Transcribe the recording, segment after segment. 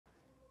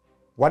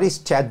What is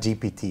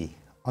ChatGPT?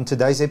 On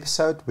today's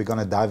episode, we're going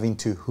to dive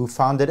into who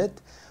founded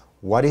it,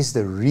 what is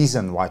the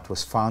reason why it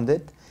was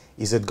founded,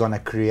 is it going to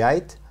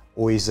create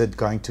or is it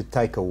going to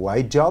take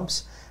away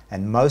jobs,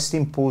 and most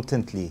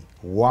importantly,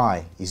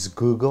 why is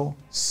Google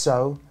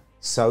so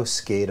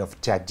scared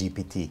of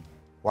ChatGPT?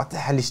 What the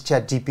hell is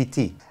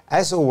ChatGPT?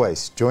 As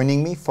always,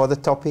 joining me for the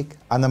topic,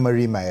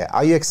 Anna-Marie Meyer.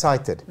 Are you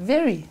excited?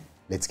 Very.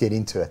 Let's get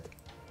into it.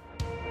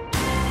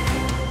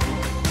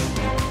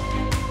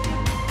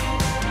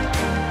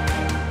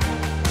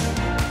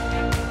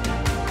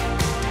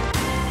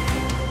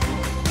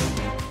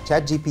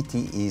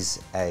 ChatGPT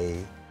is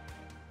a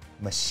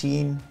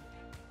machine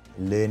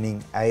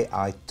learning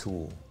AI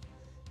tool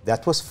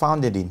that was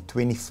founded in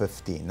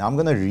 2015. Now I'm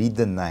going to read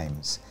the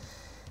names.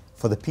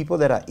 For the people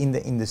that are in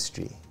the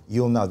industry,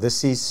 you'll know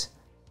this is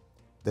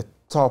the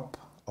top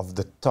of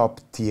the top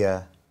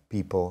tier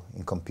people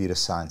in computer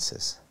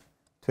sciences.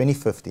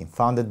 2015,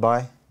 founded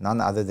by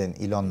none other than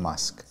Elon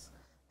Musk,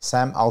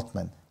 Sam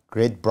Altman,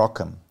 Greg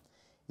Brockman,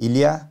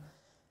 Ilya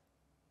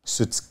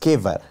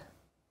Sutskever,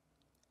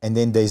 and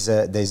then there's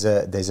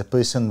a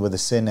person with the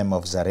surname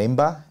of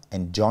Zaremba,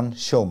 and John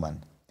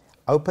Shulman.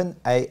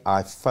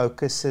 OpenAI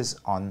focuses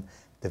on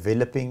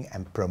developing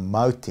and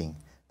promoting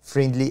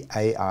friendly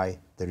AI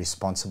the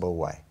responsible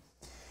way.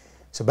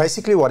 So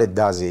basically what it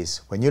does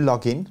is, when you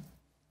log in,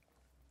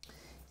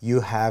 you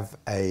have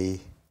a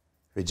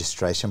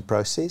registration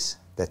process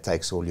that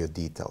takes all your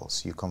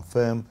details. You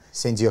confirm,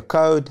 sends you a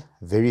code,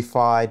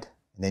 verified,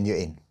 and then you're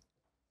in.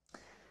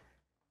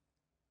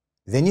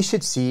 Then you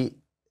should see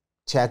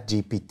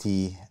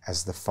ChatGPT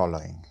as the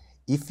following.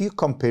 If you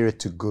compare it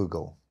to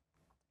Google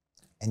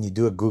and you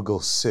do a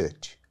Google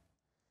search,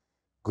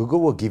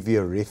 Google will give you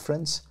a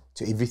reference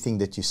to everything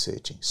that you're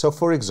searching. So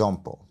for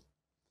example,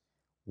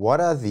 what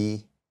are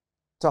the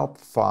top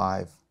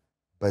 5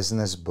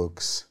 business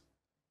books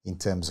in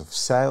terms of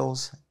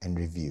sales and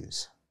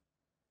reviews?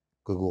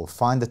 Google will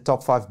find the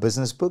top 5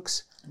 business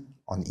books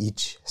on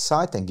each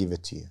site and give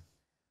it to you.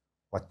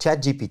 What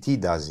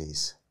ChatGPT does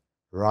is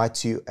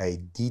write you a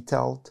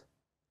detailed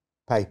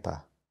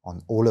paper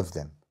on all of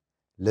them,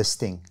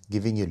 listing,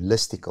 giving you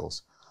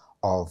listicles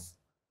of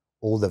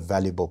all the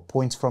valuable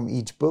points from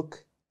each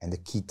book and the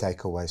key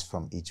takeaways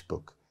from each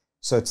book.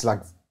 So it's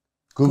like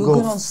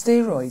Google on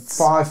steroids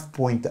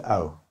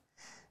 5.0.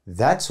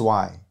 That's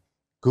why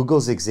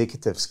Google's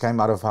executives came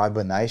out of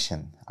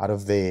hibernation, out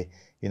of their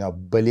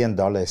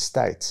billion-dollar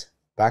estates,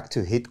 back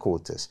to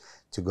headquarters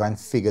to go and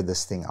figure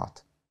this thing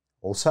out.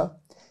 Also,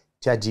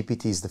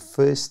 ChatGPT is the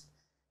first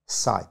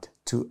site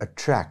to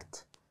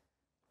attract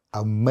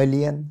 1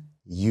 million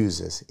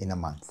users in a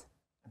month.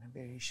 in a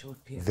very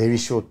short period. Very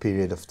short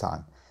period of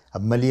time.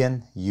 1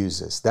 million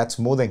users. That's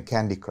more than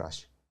Candy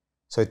Crush.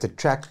 So it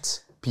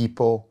attracts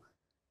people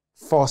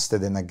faster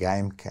than a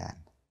game can.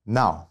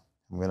 Now,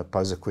 I'm going to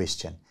pose a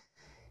question.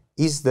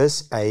 Is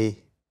this a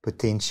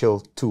potential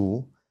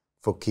tool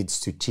for kids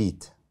to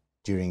cheat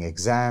during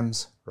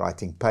exams,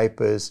 writing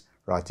papers,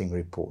 writing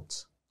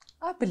reports?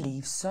 I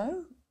believe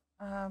so.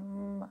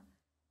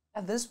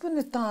 At this point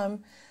in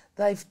time,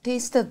 they've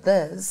tested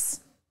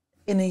this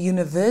in a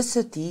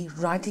university,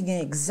 writing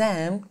an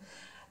exam,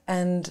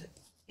 and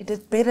it is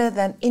better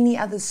than any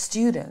other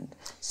student.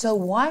 So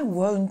why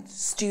won't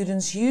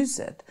students use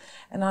it?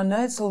 And I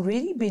know it's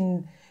already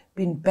been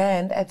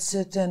banned at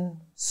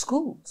certain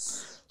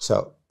schools.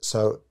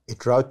 So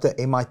it wrote the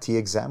MIT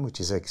exam, which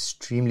is an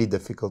extremely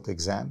difficult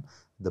exam,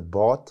 the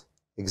BART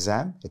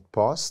exam, it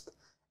passed,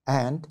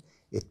 and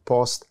it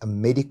passed a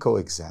medical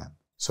exam.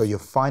 So your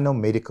final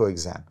medical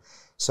exam.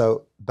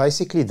 So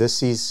basically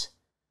this is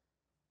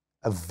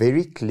a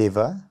very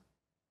clever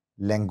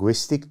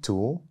linguistic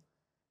tool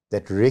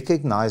that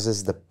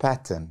recognizes the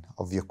pattern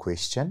of your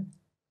question,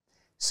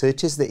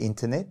 searches the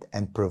internet,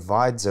 and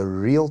provides a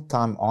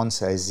real-time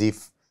answer as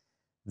if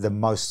the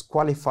most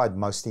qualified,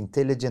 most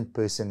intelligent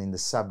person in the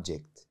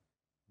subject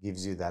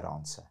gives you that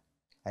answer.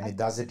 And it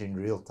does it in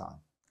real time.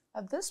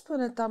 At this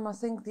point in time, I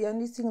think the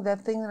only thing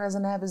that thing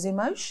doesn't have is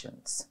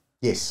emotions.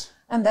 Yes.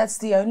 And that's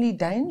the only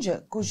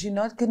danger, because you're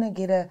not going to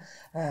get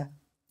a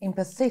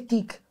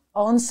empathetic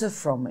answer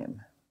from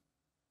him.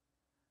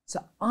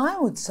 So I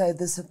would say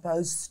this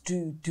opposed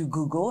to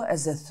Google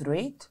as a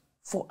threat,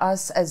 for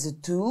us as a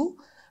tool,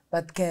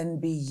 but can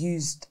be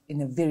used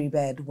in a very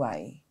bad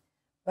way.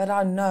 But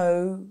I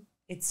know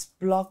it's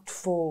blocked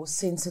for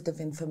sensitive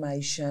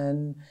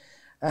information.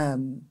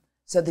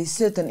 So there's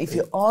certain, if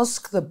you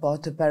ask the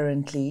bot,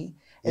 apparently,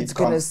 it's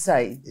going to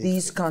say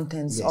these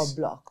contents are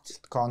blocked.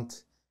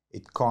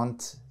 It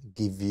can't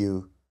give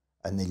you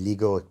an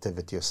illegal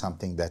activity or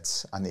something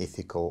that's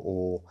unethical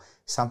or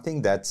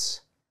something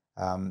that's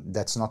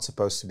not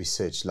supposed to be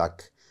searched.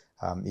 Like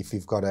if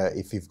you've got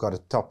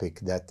a topic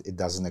that it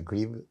doesn't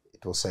agree with,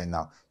 it will say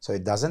no. So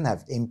it doesn't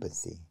have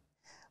empathy,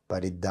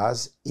 but it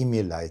does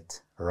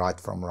emulate right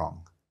from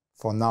wrong,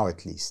 for now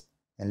at least.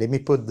 And let me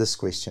put this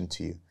question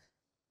to you.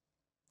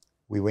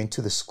 We went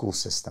to the school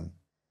system.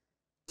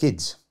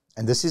 Kids,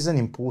 and this is an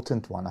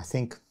important one, I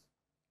think,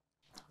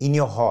 in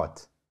your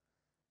heart,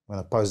 I'm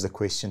going to pose the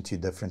question to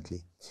you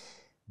differently.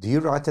 Do you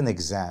write an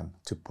exam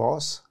to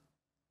pass,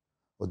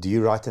 or do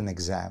you write an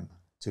exam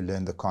to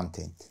learn the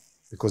content?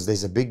 Because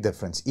there's a big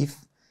difference.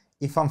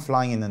 If I'm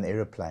flying in an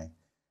aeroplane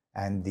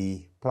and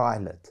the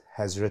pilot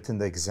has written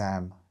the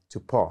exam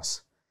to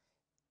pass,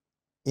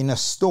 in a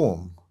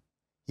storm,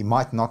 he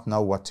might not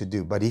know what to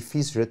do. But if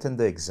he's written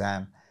the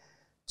exam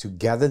to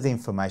gather the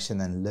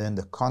information and learn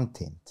the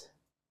content,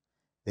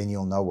 then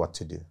you'll know what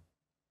to do.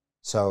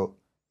 So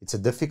it's a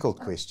difficult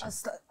question.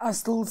 I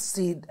still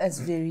see it as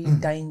very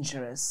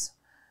dangerous.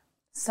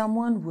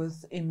 Someone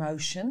with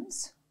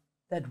emotions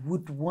that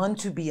would want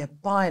to be a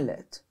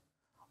pilot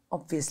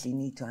obviously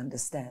need to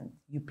understand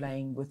you're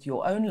playing with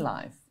your own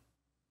life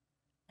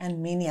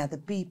and many other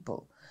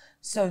people.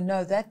 So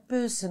no, that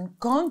person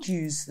can't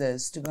use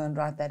this to go and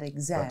write that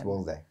exam. But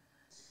will they?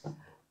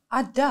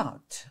 I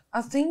doubt.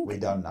 I think We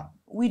don't know.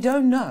 we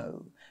don't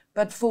know.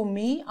 But for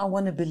me, I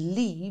want to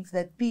believe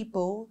that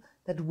people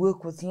that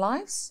work with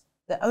lives,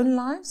 their own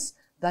lives,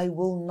 they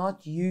will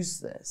not use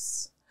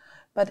this.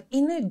 But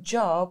in a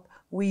job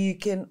where you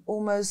can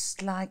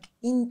almost like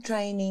in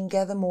training,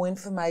 gather more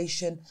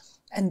information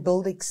and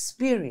build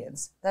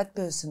experience, that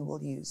person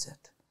will use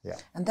it. Yeah.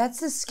 And that's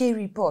the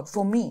scary part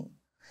for me.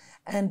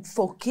 And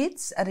for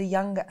kids at a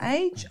younger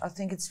age, I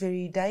think it's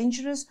very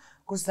dangerous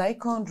because they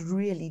can't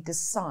really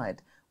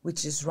decide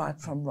which is right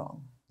from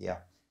wrong. Yeah.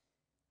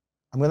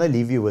 I'm going to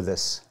leave you with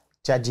this.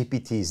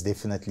 ChatGPT is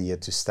definitely here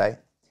to stay.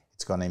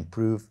 It's going to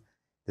improve.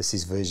 This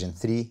is version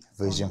 3,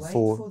 version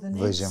 4,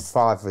 version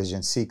 5,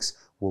 version 6.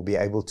 We'll be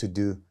able to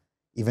do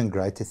even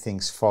greater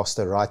things,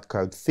 faster, write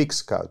code,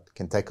 fix code.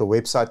 Can take a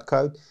website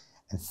code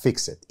and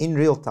fix it in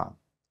real time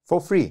for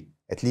free,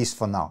 at least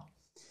for now.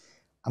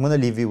 I'm going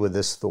to leave you with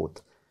this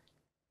thought.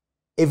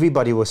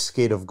 Everybody was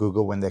scared of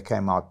Google when they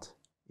came out.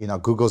 You know,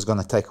 Google's going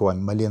to take away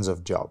millions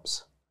of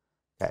jobs.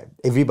 Okay.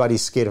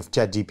 Everybody's scared of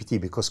ChatGPT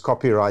because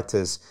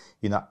copywriters,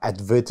 you know,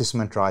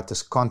 advertisement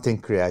writers,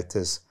 content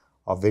creators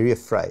are very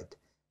afraid.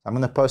 I'm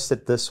going to post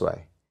it this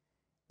way.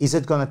 Is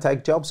it going to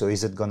take jobs or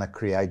is it going to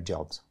create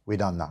jobs? We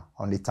don't know.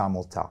 Only time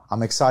will tell.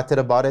 I'm excited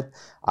about it.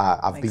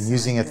 I've been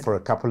using it for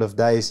a couple of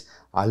days.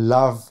 I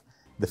love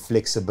the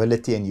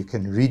flexibility, and you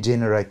can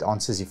regenerate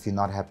answers if you're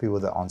not happy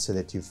with the answer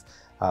that you've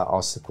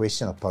asked the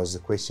question or posed the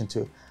question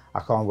to. I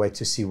can't wait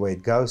to see where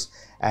it goes.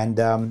 And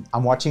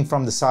I'm watching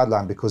from the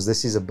sideline because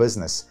this is a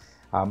business.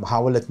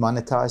 How will it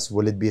monetize?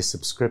 Will it be a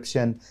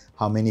subscription?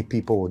 How many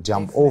people will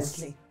jump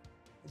off?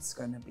 It's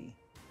going to be.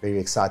 Very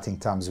exciting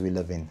times we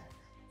live in.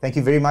 Thank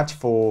you very much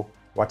for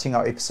watching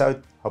our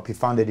episode. Hope you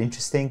found it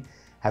interesting.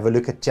 Have a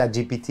look at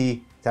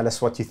ChatGPT. Tell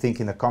us what you think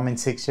in the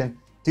comment section.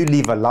 Do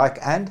leave a like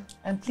and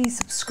please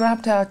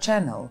subscribe to our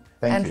channel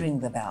and you. ring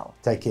the bell.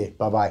 Take care.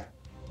 Bye-bye.